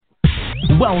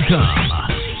Welcome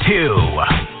to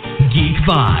Geek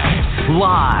Vibes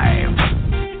Live.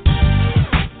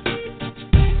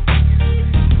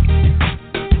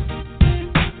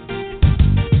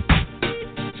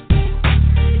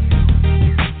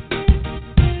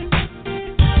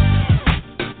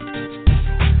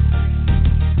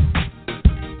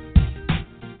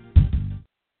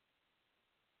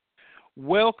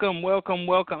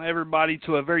 Welcome, everybody,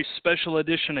 to a very special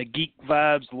edition of Geek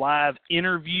Vibes Live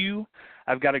interview.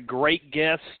 I've got a great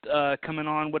guest coming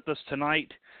on with us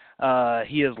tonight.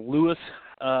 He is Louis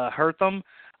Herthum.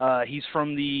 He's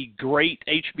from the great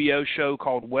HBO show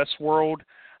called Westworld.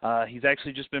 He's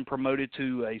actually just been promoted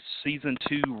to a Season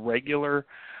 2 regular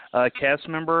cast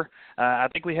member. I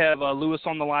think we have Louis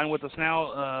on the line with us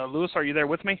now. Louis, are you there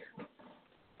with me?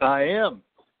 I am.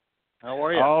 How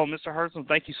are you? Oh, Mr. Herthum,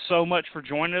 thank you so much for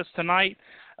joining us tonight.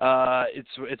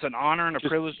 It's an honor and a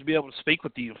privilege to be able to speak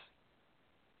with you.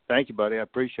 Thank you, buddy. I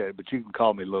appreciate it, but you can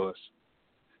call me Louis.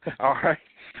 All right.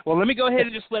 Well, let me go ahead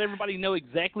and just let everybody know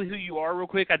exactly who you are real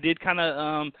quick. I did kind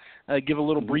of give a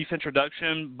little brief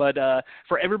introduction, but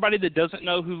for everybody that doesn't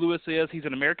know who Louis is, he's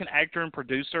an American actor and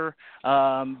producer.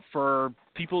 For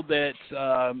people that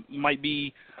might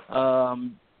be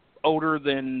older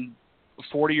than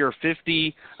 40 or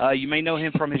 50, you may know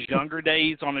him from his younger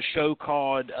days on a show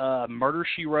called Murder,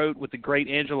 She Wrote with the great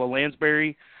Angela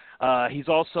Lansbury. He's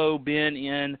also been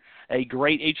in a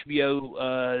great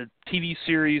HBO TV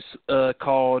series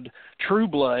called True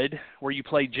Blood, where you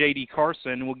play J.D.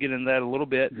 Carson. We'll get into that a little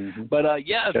bit. Mm-hmm. But,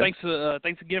 okay.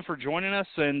 Thanks again for joining us.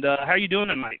 And how are you doing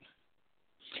tonight?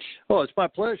 Oh, it's my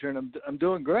pleasure, and I'm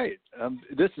doing great.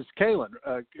 This is Kanan,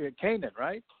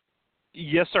 right?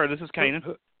 Yes, sir. This is Kanan.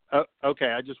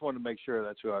 Okay, I just wanted to make sure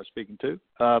that's who I was speaking to.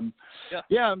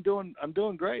 Yeah, I'm doing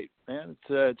great, man.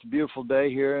 It's a beautiful day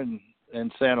here in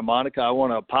Santa Monica. I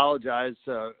want to apologize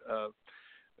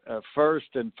first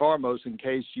and foremost in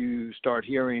case you start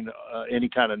hearing any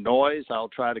kind of noise. I'll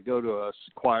try to go to a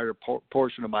quieter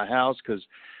portion of my house because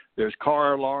there's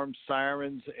car alarms,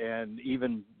 sirens, and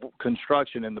even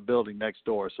construction in the building next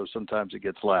door, so sometimes it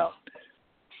gets loud.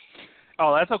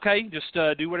 Oh, that's okay. Just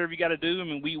do whatever you got to do. I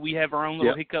mean, we have our own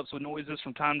little hiccups with noises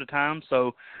from time to time,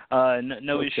 so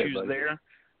no issues buddy. There.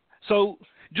 So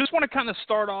just want to kind of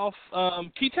start off.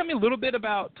 Can you tell me a little bit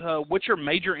about what your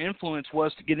major influence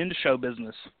was to get into show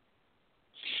business?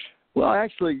 Well,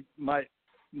 actually, my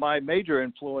major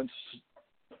influence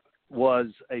was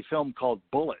a film called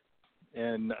Bullitt.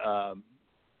 In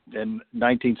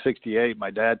 1968,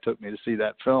 my dad took me to see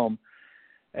that film,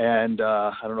 and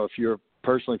I don't know if you're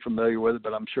personally familiar with it,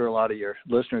 but I'm sure a lot of your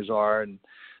listeners are. And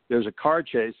there's a car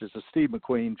chase. It's a Steve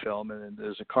McQueen film, and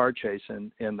there's a car chase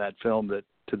in that film that,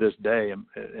 to this day,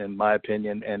 in my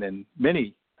opinion, and in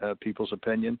many people's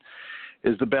opinion,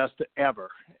 is the best ever.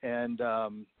 And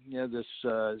this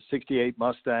 '68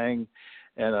 Mustang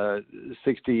and a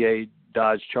 '68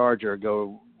 Dodge Charger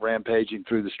go rampaging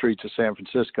through the streets of San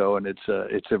Francisco, and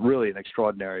it's really an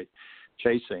extraordinary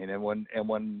chase scene. And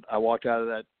when I walked out of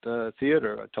that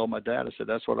theater, I told my dad, I said,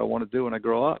 that's what I want to do when I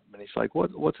grow up. And he's like,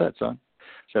 what's that, son?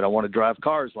 I said, I want to drive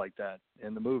cars like that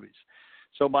in the movies.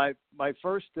 So my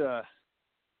first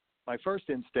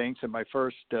instincts and my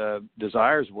first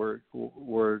desires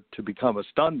were to become a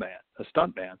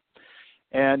stuntman.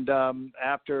 And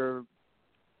after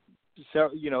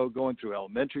going through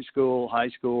elementary school, high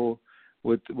school,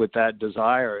 with that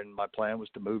desire, and my plan was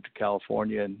to move to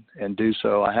California and do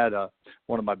so. I had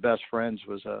one of my best friends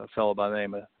was a fellow by the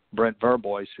name of Brent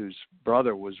Verbois, whose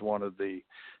brother was one of the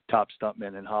top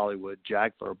stuntmen in Hollywood,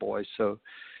 Jack Verbois. So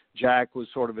Jack was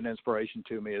sort of an inspiration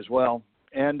to me as well.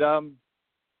 And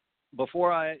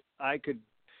before I could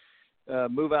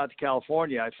move out to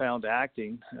California, I found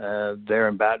acting there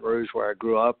in Baton Rouge, where I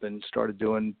grew up, and started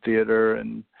doing theater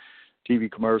and TV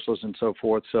commercials and so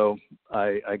forth. So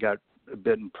I got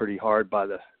bitten pretty hard by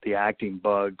the acting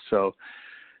bug. So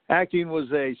acting was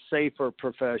a safer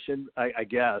profession, I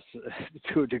guess,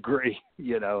 to a degree.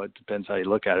 It depends how you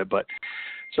look at it. But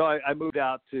so I moved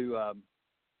out to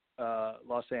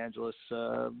Los Angeles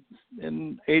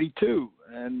in '82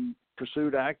 and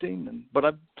pursued acting. But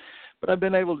I've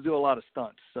been able to do a lot of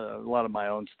stunts, a lot of my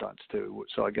own stunts too.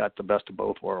 So I got the best of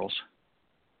both worlds.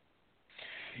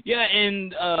 Yeah,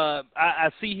 and I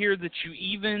see here that you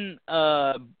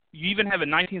even have a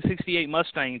 1968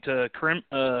 Mustang to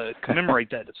commemorate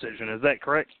that decision. Is that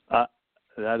correct?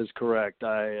 That is correct.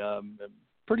 I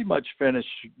pretty much finished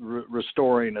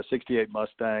restoring a 68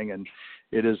 Mustang, and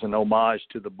it is an homage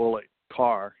to the Bullitt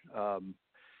car.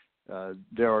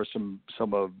 There are some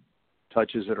of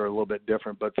touches that are a little bit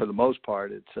different, but for the most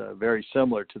part, it's very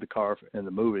similar to the car in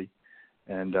the movie.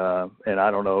 And I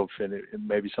don't know if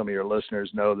maybe some of your listeners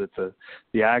know that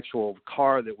the actual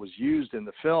car that was used in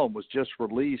the film was just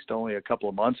released only a couple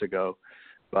of months ago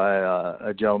by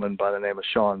a gentleman by the name of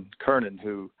Sean Kernan,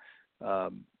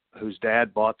 whose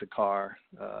dad bought the car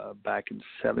back in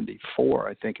 '74,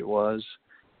 I think it was,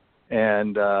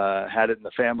 and had it in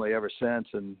the family ever since,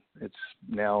 and it's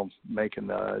now making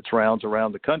its rounds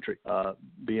around the country,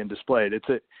 being displayed.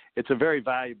 It's a very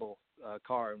valuable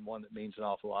car, and one that means an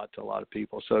awful lot to a lot of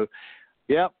people. So,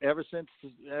 yeah, ever since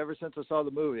I saw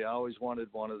the movie, I always wanted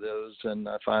one of those, and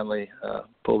I finally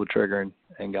pulled the trigger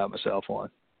and got myself one.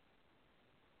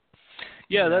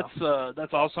 Yeah,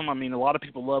 that's awesome. I mean, a lot of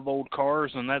people love old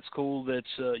cars, and that's cool that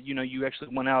you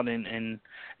actually went out and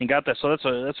got that. So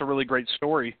that's a really great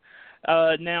story.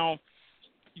 Now,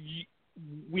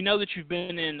 we know that you've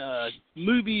been in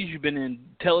movies, you've been in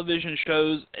television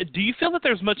shows. Do you feel that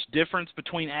there's much difference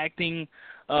between acting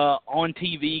on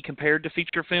TV compared to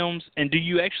feature films, and do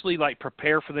you actually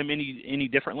prepare for them any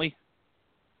differently?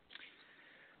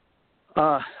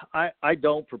 I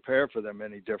don't prepare for them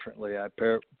any differently. I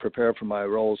prepare for my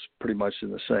roles pretty much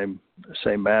in the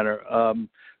same manner.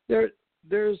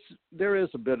 There is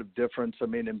a bit of difference. I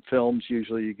mean, in films,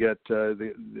 usually you get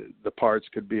the parts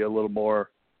could be a little more.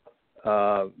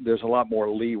 There's a lot more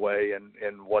leeway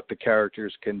in what the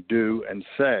characters can do and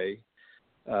say.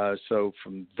 So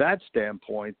from that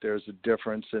standpoint, there's a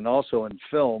difference. And also in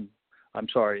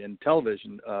in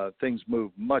television, things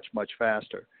move much, much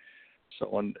faster. So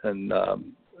on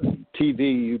TV,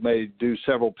 you may do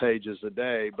several pages a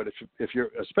day, but if you're,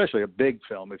 especially a big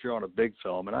film, if you're on a big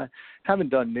film, and I haven't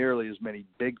done nearly as many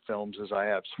big films as I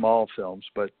have small films,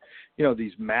 but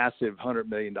these massive $100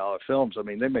 million films, I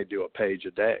mean, they may do a page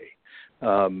a day.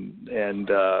 But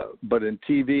in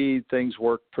TV, things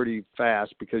work pretty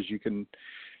fast because you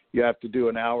have to do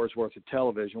an hour's worth of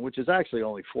television, which is actually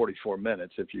only 44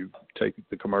 minutes if you take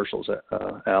the commercials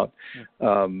out.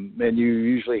 And you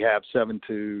usually have 7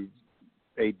 to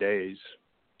 8 days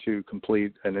to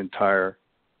complete an entire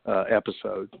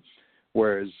episode,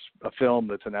 whereas a film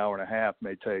that's an hour and a half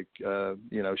may take,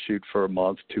 shoot for a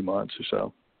month, 2 months or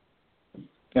so.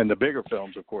 And the bigger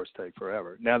films, of course, take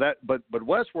forever. Now but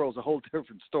Westworld's a whole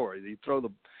different story. You throw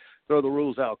the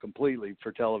rules out completely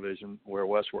for television where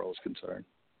Westworld is concerned.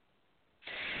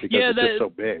 Because it's just so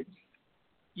big.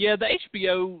 Yeah, the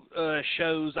HBO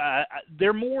shows,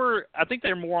 they're more. I think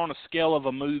they're more on a scale of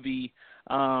a movie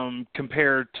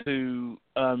compared to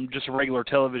just a regular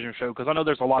television show. Because I know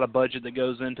there's a lot of budget that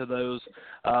goes into those.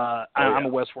 I'm a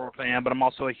Westworld fan, but I'm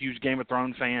also a huge Game of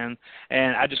Thrones fan,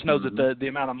 and I just know that the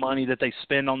amount of money that they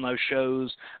spend on those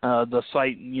shows, the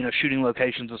site, shooting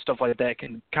locations and stuff like that,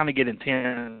 can kind of get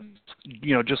intense.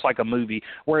 Just like a movie.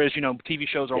 Whereas TV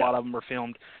shows, a lot of them are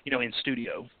filmed, in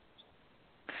studio.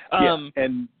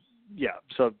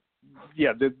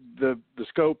 The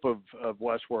scope of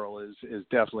Westworld is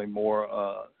definitely more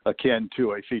akin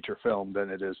to a feature film than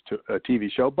it is to a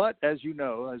TV show. But as you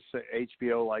know, as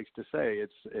HBO likes to say,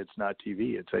 it's not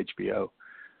TV, it's HBO.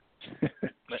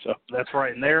 So that's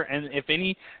right. And if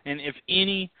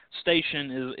any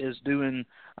station is doing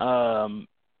those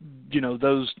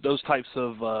types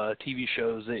of TV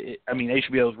shows,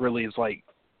 HBO really is like.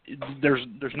 There's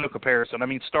no comparison. I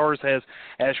mean, Starz has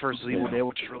Ash vs. Evil Dead,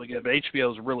 which is really good, but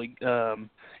HBO is really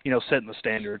setting the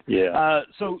standard. Yeah.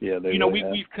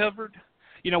 We've covered,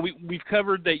 we've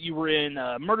covered that you were in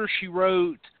Murder, She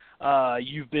Wrote.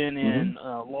 You've been in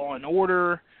Law and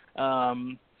Order.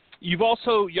 You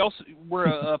also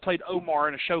played Omar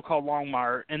in a show called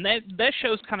Longmire, and that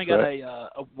show's kind of got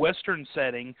a Western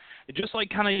setting, just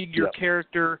like kind of your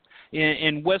character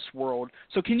in Westworld.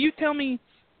 So can you tell me?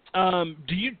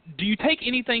 Do you take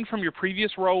anything from your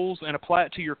previous roles and apply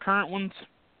it to your current ones?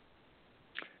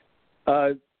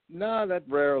 No, that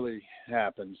rarely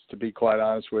happens, to be quite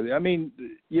honest with you. I mean,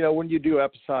 when you do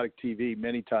episodic TV,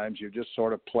 many times you're just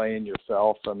sort of playing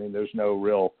yourself. I mean, there's no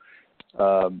real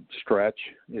stretch,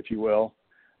 if you will.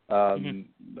 I'm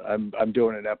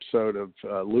doing an episode of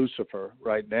Lucifer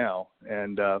right now,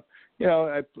 and I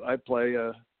play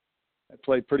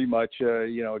pretty much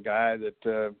a guy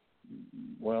that.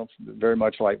 Very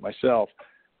much like myself.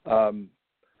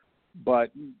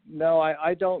 But no,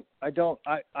 I don't.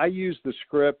 I use the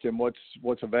script and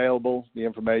what's available, the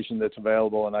information that's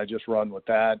available, and I just run with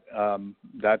that.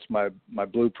 That's my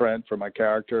blueprint for my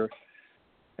character.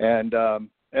 And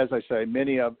as I say,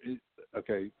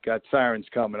 got sirens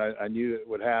coming. I knew it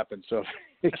would happen, so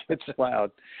it gets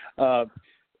loud. I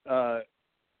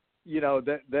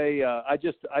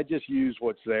just use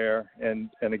what's there,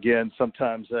 and again,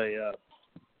 sometimes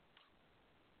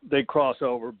they cross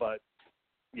over, but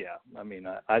yeah, I mean,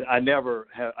 I never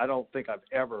have, I don't think I've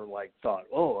ever like thought,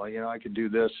 oh, I could do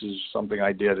this is something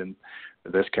I did in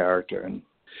this character. And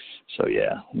so,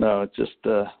 yeah, no, it's just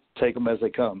take them as they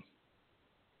come.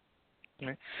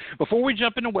 Okay. Before we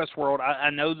jump into Westworld, I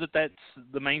know that that's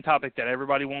the main topic that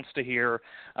everybody wants to hear,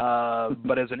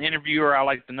 but as an interviewer, I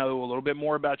like to know a little bit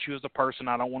more about you as a person.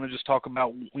 I don't want to just talk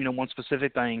about one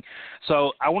specific thing.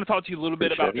 So I want to talk to you a little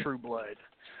bit about True Blood.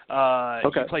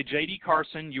 Okay. You play J.D.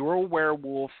 Carson. You were a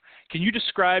werewolf. Can you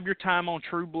describe your time on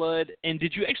True Blood, and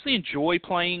did you actually enjoy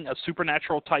playing a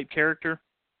supernatural-type character?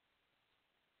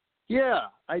 Yeah,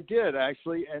 I did,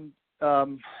 actually. And,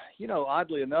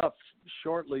 oddly enough,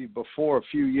 a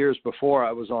few years before,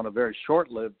 I was on a very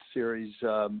short-lived series,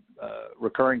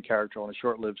 recurring character on a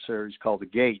short-lived series called The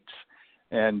Gates.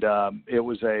 And it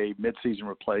was a mid-season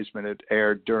replacement. It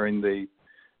aired during the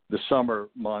summer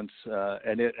months,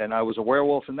 and I was a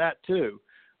werewolf in that too.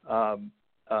 It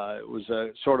was a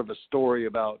sort of a story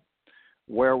about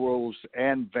werewolves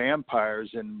and vampires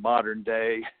in modern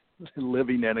day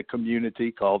living in a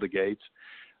community called The Gates.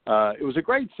 It was a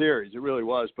great series, it really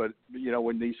was. But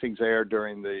when these things air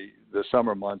during the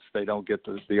summer months, they don't get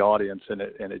the audience in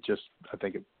it, and it just, I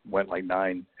think it went like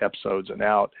 9 episodes and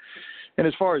out. And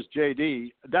as far as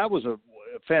JD, that was a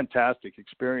fantastic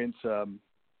experience.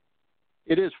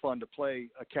 It is fun to play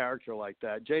a character like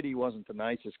that. JD wasn't the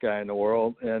nicest guy in the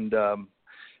world, and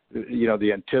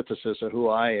the antithesis of who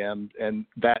I am, and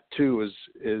that too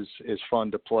is fun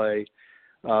to play.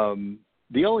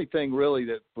 The only thing really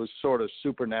that was sort of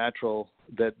supernatural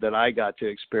that I got to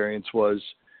experience was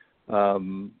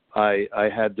I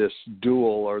had this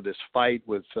duel or this fight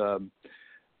with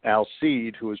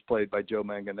Alcide, who was played by Joe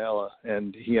Manganiello,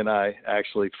 and he and I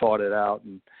actually fought it out.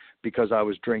 And because I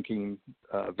was drinking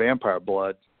vampire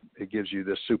blood, it gives you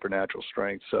this supernatural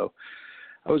strength. So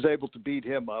I was able to beat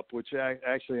him up, which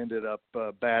actually ended up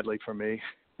badly for me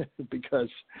because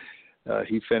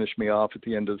he finished me off at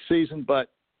the end of the season. But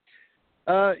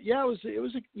it was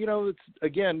it's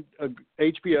again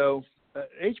HBO.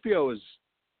 HBO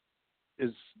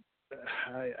is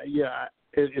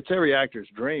it's every actor's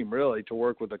dream, really, to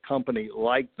work with a company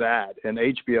like that. And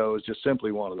HBO is just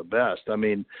simply one of the best. I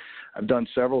mean, I've done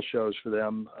several shows for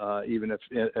them, even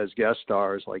as guest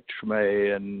stars, like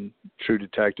Treme and True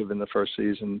Detective in the first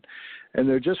season. And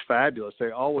they're just fabulous.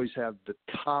 They always have the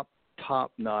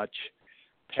top-notch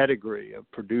pedigree of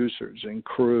producers and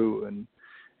crew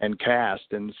and cast.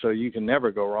 And so you can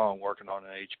never go wrong working on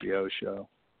an HBO show.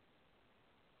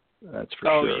 That's for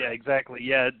sure. Oh yeah, exactly.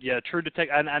 Yeah. True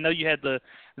Detective. I know you had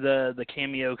the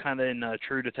cameo kind of in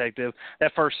True Detective.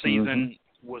 That first season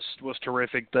was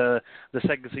terrific. The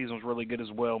second season was really good as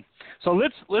well. So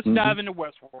let's dive into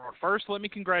Westworld. First, let me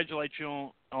congratulate you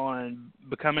on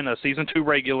becoming a season 2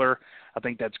 regular. I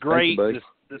think that's great. Thank you,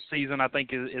 this season I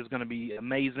think is going to be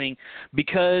amazing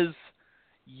because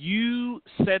you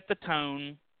set the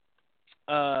tone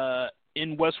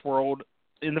in Westworld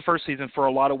in the first season for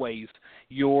a lot of ways.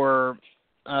 Your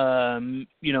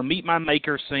Meet My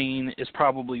Maker scene is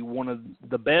probably one of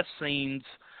the best scenes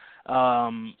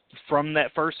from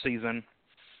that first season.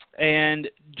 And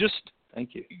just,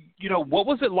 thank you. What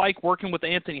was it like working with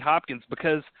Anthony Hopkins?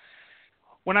 Because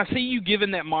when I see you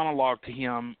giving that monologue to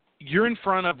him, you're in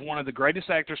front of one of the greatest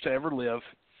actors to ever live,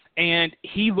 and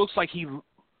he looks like he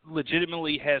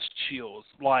legitimately has chills.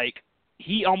 Like,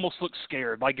 he almost looks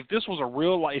scared. Like if this was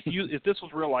real life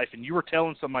and you were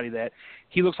telling somebody that,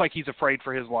 he looks like he's afraid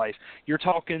for his life. You're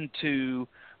talking to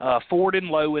Ford and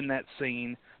Lowe in that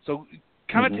scene. So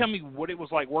kind of tell me what it was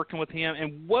like working with him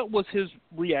and what was his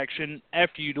reaction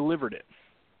after you delivered it.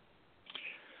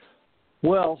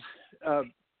 Well,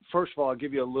 first of all, I'll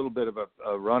give you a little bit of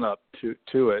a run up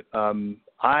to it.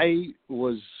 I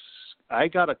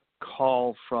got a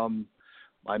call from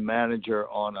my manager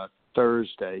on a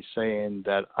Thursday saying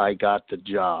that I got the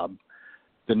job.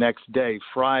 The next day,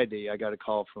 Friday, I got a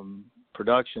call from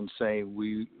production saying,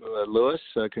 Lewis,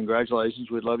 congratulations.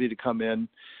 We'd love you to come in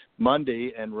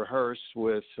Monday and rehearse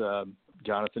with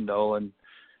Jonathan Nolan,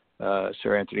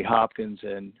 Sir Anthony Hopkins,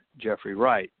 and Jeffrey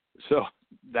Wright. So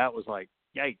that was like,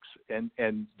 yikes.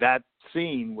 And that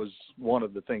scene was one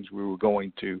of the things we were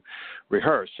going to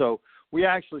rehearse. So when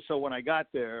I got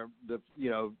there,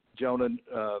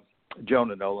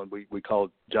 Jonah Nolan, we call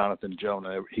Jonathan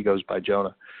Jonah. He goes by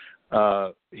Jonah.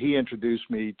 He introduced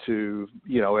me to,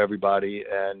 everybody.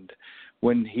 And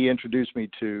when he introduced me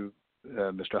to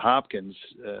Mr. Hopkins,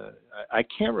 I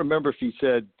can't remember if he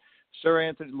said, Sir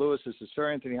Anthony Lewis, this is Sir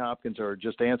Anthony Hopkins or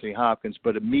just Anthony Hopkins,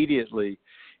 but immediately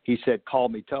he said, call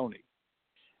me Tony.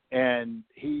 And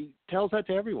he tells that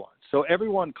to everyone. So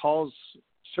everyone calls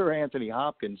Sir Anthony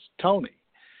Hopkins Tony.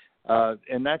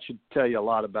 And that should tell you a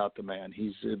lot about the man.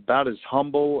 He's about as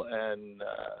humble and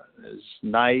as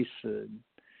nice,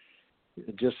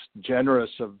 just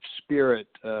generous of spirit.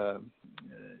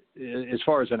 As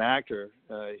far as an actor,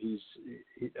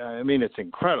 it's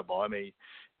incredible. I mean,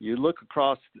 you look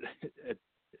across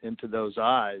into those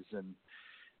eyes, and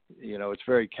it's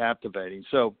very captivating.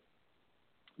 So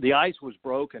the ice was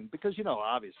broken because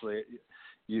obviously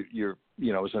you're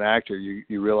as an actor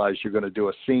you realize you're going to do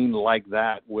a scene like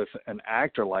that with an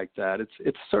actor like that.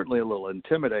 It's certainly a little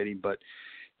intimidating, but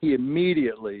he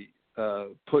immediately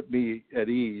put me at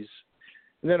ease.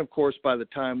 And then of course by the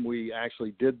time we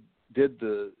actually did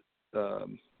the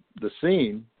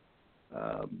scene,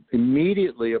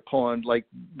 immediately upon,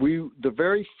 the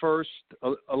very first,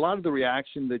 a lot of the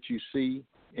reaction that you see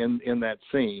in that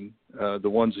scene, the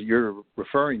ones that you're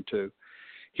referring to,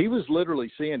 he was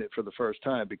literally seeing it for the first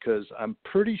time, because I'm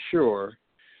pretty sure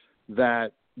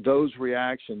that those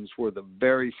reactions were the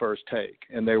very first take,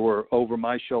 and they were over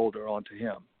my shoulder onto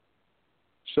him.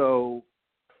 So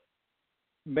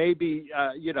maybe,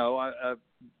 I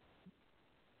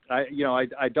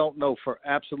don't know for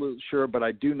absolute sure, but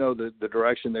I do know the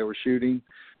direction they were shooting.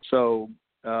 So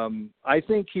I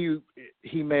think he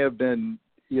may have been,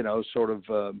 sort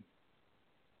of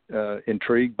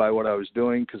intrigued by what I was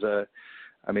doing, because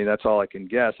that's all I can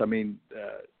guess.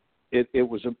 It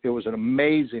was an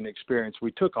amazing experience.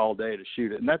 We took all day to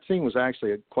shoot it, and that scene was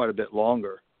actually quite a bit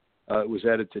longer. It was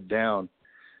edited down,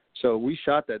 so we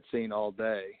shot that scene all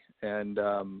day. And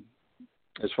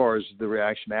as far as the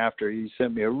reaction after, he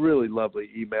sent me a really lovely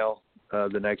email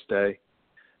the next day,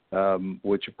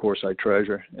 which of course I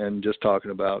treasure, and just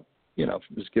talking about,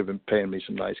 just paying me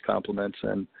some nice compliments.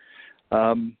 And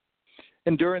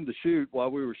during the shoot,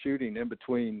 while we were shooting, in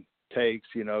between takes,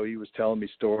 he was telling me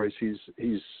stories.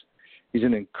 He's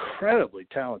an incredibly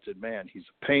talented man. He's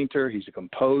a painter. He's a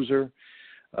composer.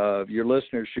 Your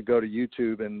listeners should go to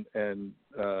YouTube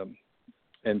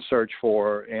and search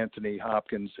for Anthony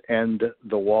Hopkins and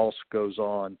The Waltz Goes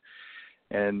On,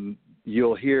 and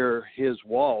you'll hear his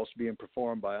waltz being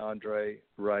performed by Andre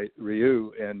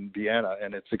Rieu in Vienna,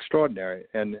 and it's extraordinary.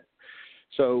 And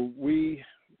so we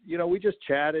just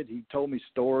chatted. He told me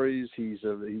stories. He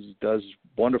does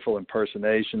wonderful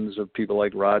impersonations of people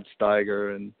like Rod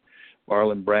Steiger and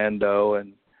Marlon Brando,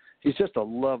 and he's just a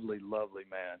lovely, lovely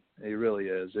man. He really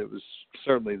is. It was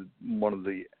certainly one of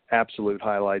the absolute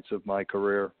highlights of my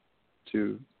career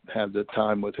to have the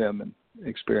time with him and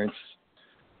experience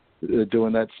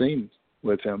doing that scene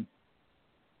with him.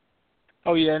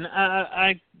 Oh yeah, and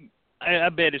I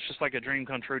bet it's just like a dream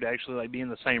come true to actually be in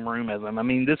the same room as him.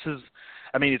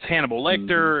 It's Hannibal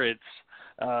Lecter.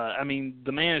 Mm-hmm.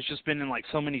 The man has just been in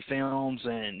so many films,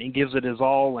 and he gives it his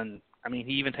all. And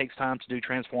he even takes time to do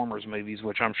Transformers movies,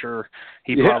 which I'm sure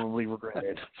he probably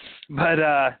regretted. But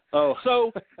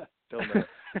so don't know.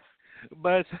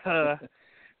 But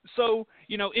so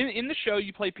in the show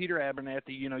you play Peter Abernathy.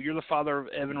 You're the father of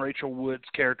Evan Rachel Wood's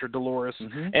character Dolores,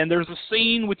 mm-hmm. and there's a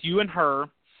scene with you and her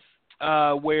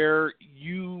where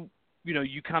you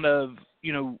kind of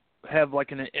have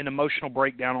an emotional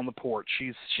breakdown on the porch.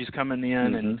 She's coming in,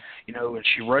 mm-hmm. and and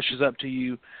she rushes up to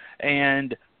you,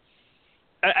 and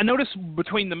I noticed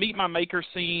between the Meet My Maker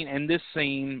scene and this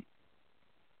scene,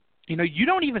 you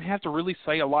don't even have to really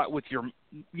say a lot with your,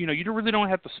 you really don't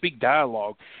have to speak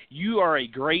dialogue. You are a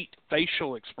great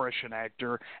facial expression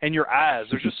actor, and your eyes,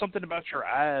 there's just something about your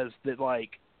eyes that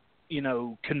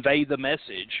convey the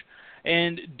message.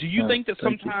 And do you think that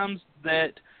sometimes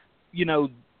that,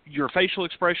 your facial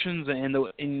expressions and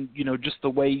just the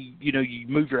way, you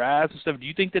move your eyes and stuff, do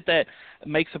you think that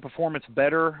makes a performance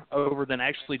better over than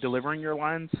actually delivering your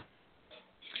lines?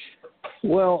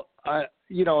 Well,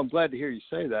 I'm glad to hear you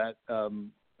say that.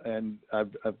 And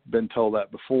I've been told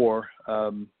that before.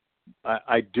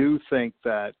 I do think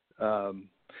that,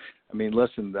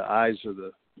 listen, the eyes are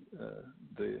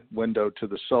the window to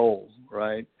the soul,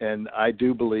 right? And I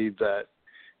do believe that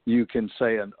you can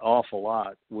say an awful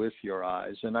lot with your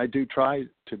eyes, and I do try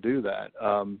to do that.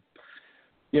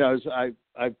 As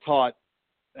I've taught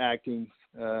acting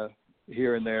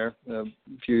here and there. A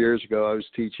few years ago, I was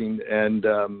teaching, and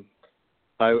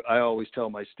I always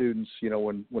tell my students,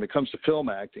 when it comes to film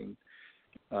acting,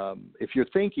 if you're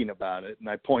thinking about it, and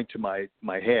I point to my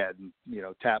head and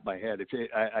tap my head,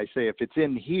 I say if it's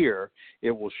in here,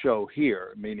 it will show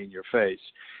here, meaning your face.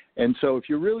 And so if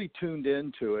you're really tuned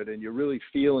into it and you're really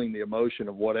feeling the emotion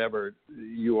of whatever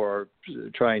you are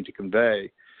trying to convey,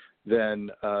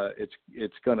 then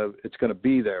it's gonna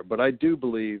be there. But I do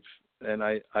believe, and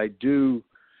I do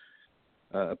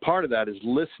part of that is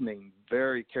listening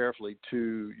very carefully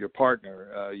to your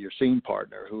partner, your scene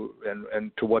partner,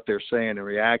 and to what they're saying and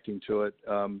reacting to it.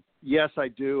 Yes, I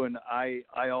do, and I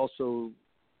also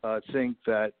think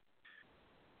that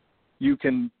you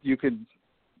can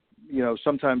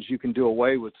sometimes you can do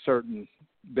away with certain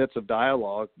bits of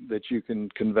dialogue that you can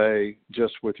convey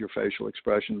just with your facial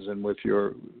expressions and with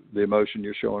the emotion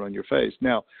you're showing on your face.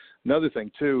 Now, another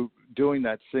thing too, doing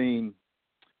that scene.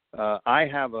 I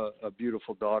have a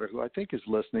beautiful daughter who I think is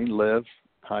listening, Liv.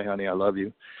 Hi, honey, I love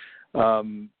you.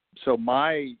 So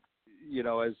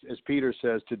as Peter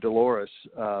says to Dolores,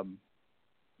 I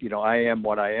am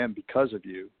what I am because of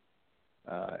you.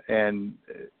 And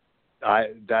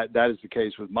that is the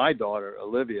case with my daughter,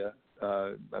 Olivia.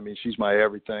 She's my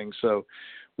everything. So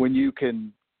when you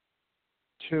can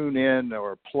tune in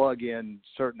or plug in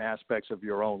certain aspects of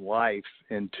your own life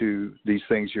into these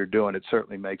things you're doing, it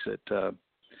certainly makes it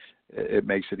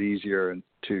easier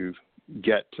to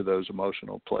get to those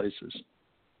emotional places.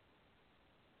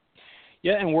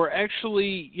 Yeah, and we're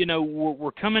actually,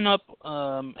 we're coming up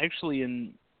actually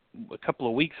in a couple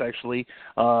of weeks, actually.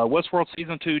 Westworld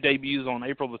Season 2 debuts on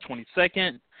April the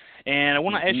 22nd. And I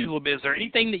want to ask you a little bit, is there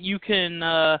anything that you can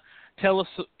tell us,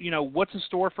 what's in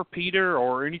store for Peter,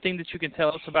 or anything that you can tell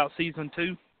us about Season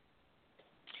 2?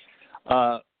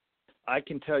 I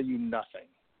can tell you nothing.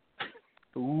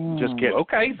 Ooh, just kidding.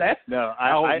 Okay, that's no.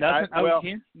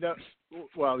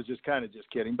 Well, I was just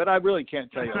kidding, but I really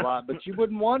can't tell you a lot. But you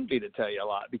wouldn't want me to tell you a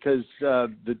lot because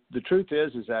the truth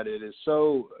is that it is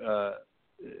so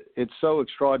it's so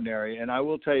extraordinary. And I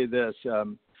will tell you this: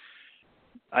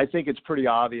 I think it's pretty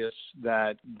obvious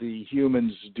that the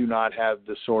humans do not have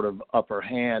the sort of upper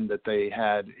hand that they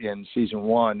had in season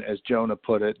 1, as Jonah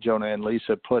and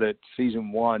Lisa put it.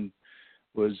 Season 1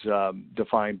 was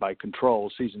defined by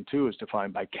control. Season 2 is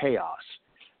defined by chaos.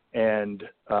 And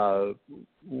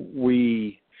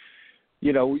you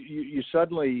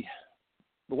suddenly,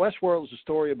 the Westworld is a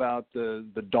story about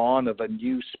the dawn of a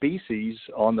new species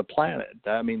on the planet.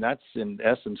 That's in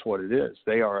essence what it is.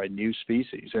 They are a new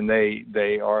species, and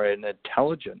they are an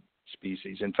intelligent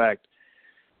species. In fact,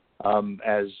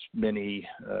 as many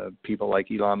people like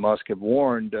Elon Musk have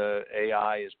warned,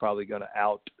 AI is probably going to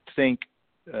outthink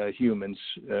humans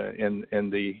in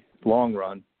the long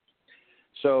run.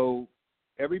 So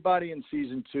everybody in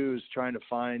season 2 is trying to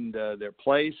find their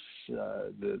place.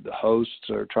 The hosts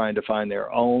are trying to find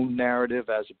their own narrative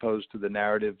as opposed to the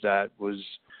narrative that was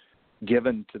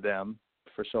given to them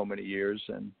for so many years.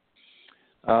 And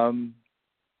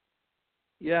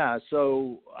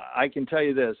so I can tell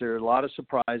you this: there are a lot of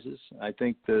surprises. I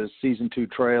think the season 2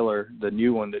 trailer, the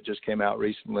new one that just came out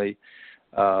recently,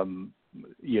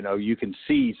 you can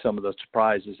see some of the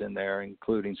surprises in there,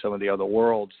 including some of the other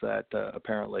worlds that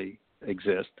apparently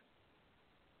exist.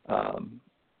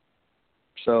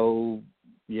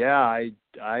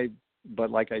 But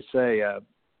like I say,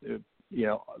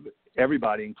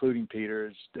 everybody, including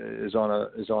Peter, is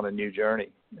on a new journey,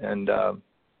 and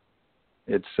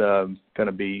it's going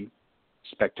to be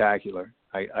spectacular.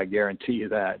 I guarantee you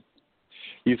that.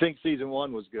 You think season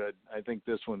 1 was good? I think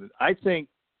this one.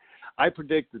 I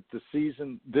predict that this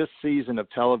season of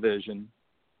television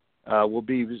will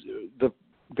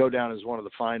go down as one of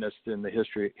the finest in the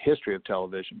history of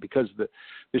television, because the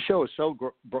show is so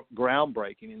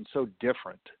groundbreaking and so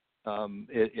different.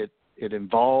 It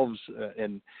involves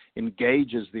and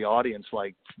engages the audience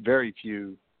like very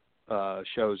few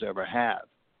shows ever have.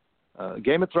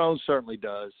 Game of Thrones certainly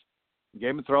does.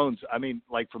 Game of Thrones,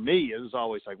 for me, it was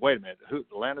always like, wait a minute, who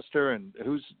Lannister, and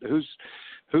who's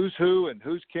who, and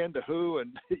who's kin to who,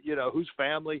 and who's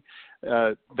family.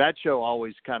 That show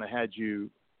always kind of had you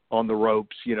on the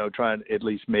ropes, trying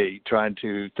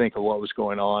to think of what was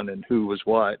going on and who was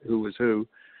what, who was who.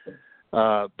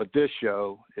 But this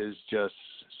show is just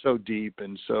so deep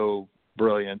and so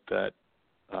brilliant that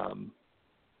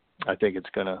I think it's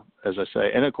going to, as I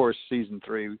say, and of course, season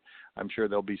 3, I'm sure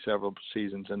there'll be several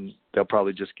seasons, and they'll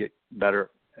probably just get better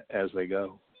as they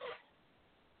go.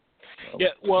 So, yeah,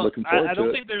 well, I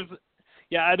don't think there's.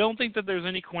 Yeah, I don't think that there's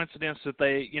any coincidence that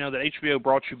that HBO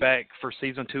brought you back for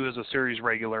season 2 as a series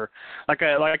regular. Like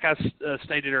I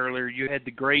stated earlier, you had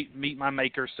the great Meet My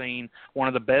Maker scene, one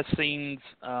of the best scenes,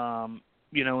 in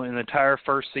the entire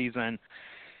first season.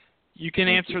 You can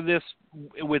answer this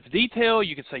with detail.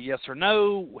 You can say yes or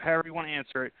no, however you want to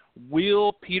answer it.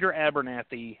 Will Peter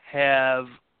Abernathy have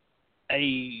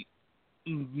a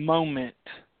moment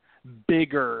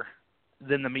bigger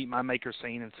than the Meet My Maker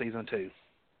scene in season 2?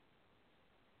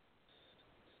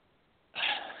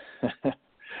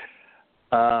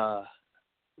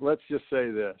 Let's just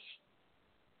say this.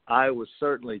 I was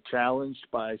certainly challenged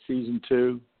by season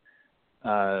 2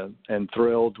 and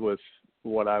thrilled with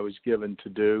what I was given to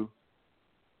do.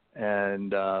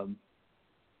 And I'll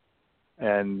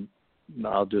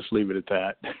just leave it at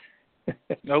that.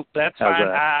 Nope, that's fine.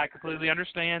 I completely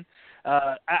understand.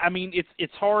 I mean,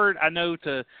 it's hard, I know,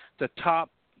 to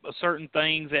top certain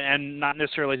things and not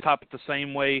necessarily top it the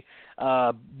same way.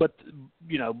 But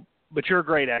you're a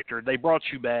great actor. They brought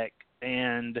you back,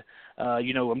 and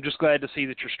I'm just glad to see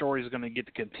that your story is going to get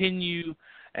to continue,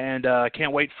 and I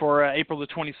can't wait for April the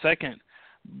 22nd.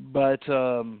 But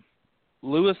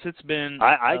Lewis, it's been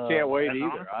I can't wait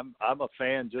either. honor. I'm a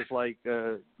fan just like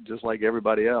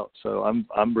everybody else. So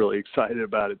I'm really excited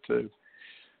about it too.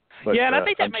 But, yeah, and I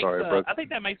think that I'm makes sorry, I think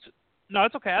that makes no,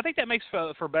 it's okay. I think that makes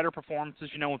for better performances.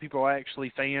 When people are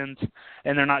actually fans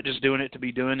and they're not just doing it to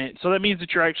be doing it. So that means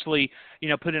that you're actually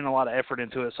putting in a lot of effort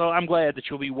into it. So I'm glad that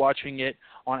you'll be watching it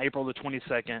on April the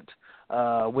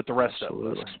 22nd with the rest of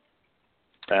us.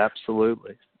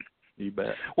 Absolutely. You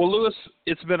bet. Well, Lewis,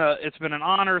 it's been an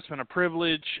honor. It's been a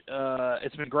privilege.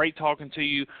 It's been great talking to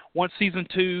you. Once season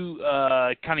 2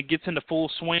 kind of gets into full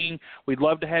swing, we'd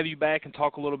love to have you back and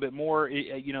talk a little bit more.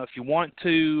 If you want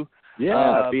to. Yeah,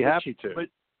 I'd be happy to. But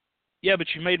you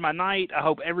made my night. I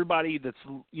hope everybody that's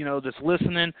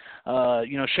listening.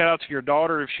 Shout out to your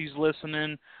daughter if she's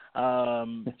listening. It's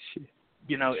and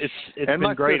been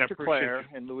my great. sister Claire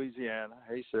in Louisiana.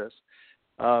 Hey, sis.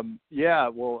 Well,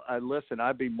 listen.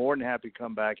 I'd be more than happy to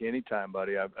come back anytime,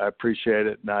 buddy. I appreciate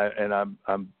it, and I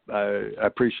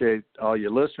appreciate all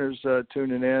your listeners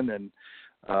tuning in,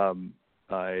 and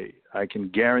I can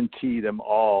guarantee them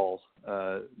all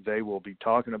they will be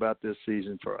talking about this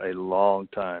season for a long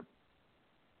time.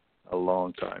 A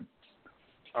long time.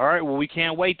 All right. Well, we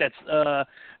can't wait. That's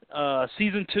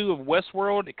season 2 of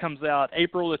Westworld. It comes out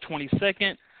April the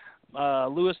 22nd.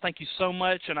 Lewis, thank you so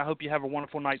much, and I hope you have a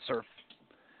wonderful night, sir.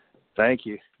 Thank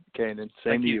you, Kanan.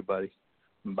 Same to you, buddy.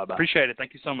 Bye-bye. Appreciate it.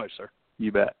 Thank you so much, sir.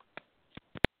 You bet.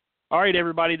 All right,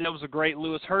 everybody. That was a great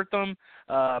Lewis Hertham.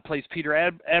 Plays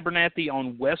Peter Abernathy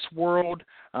on Westworld.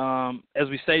 As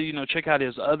we stated, check out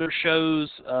his other shows.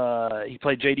 He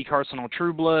played J.D. Carson on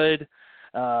True Blood.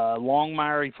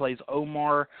 Longmire, he plays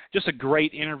Omar. Just a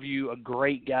great interview, a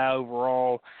great guy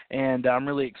overall, and I'm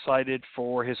really excited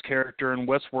for his character in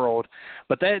Westworld.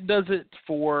 But that does it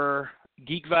for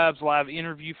Geek Vibes Live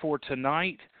interview for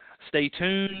tonight. Stay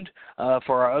tuned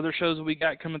for our other shows that we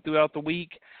got coming throughout the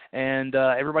week. And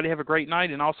everybody have a great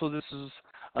night. And also, this is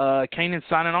Kanan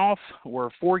signing off. We're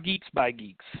for Geeks by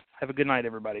Geeks. Have a good night,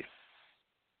 everybody.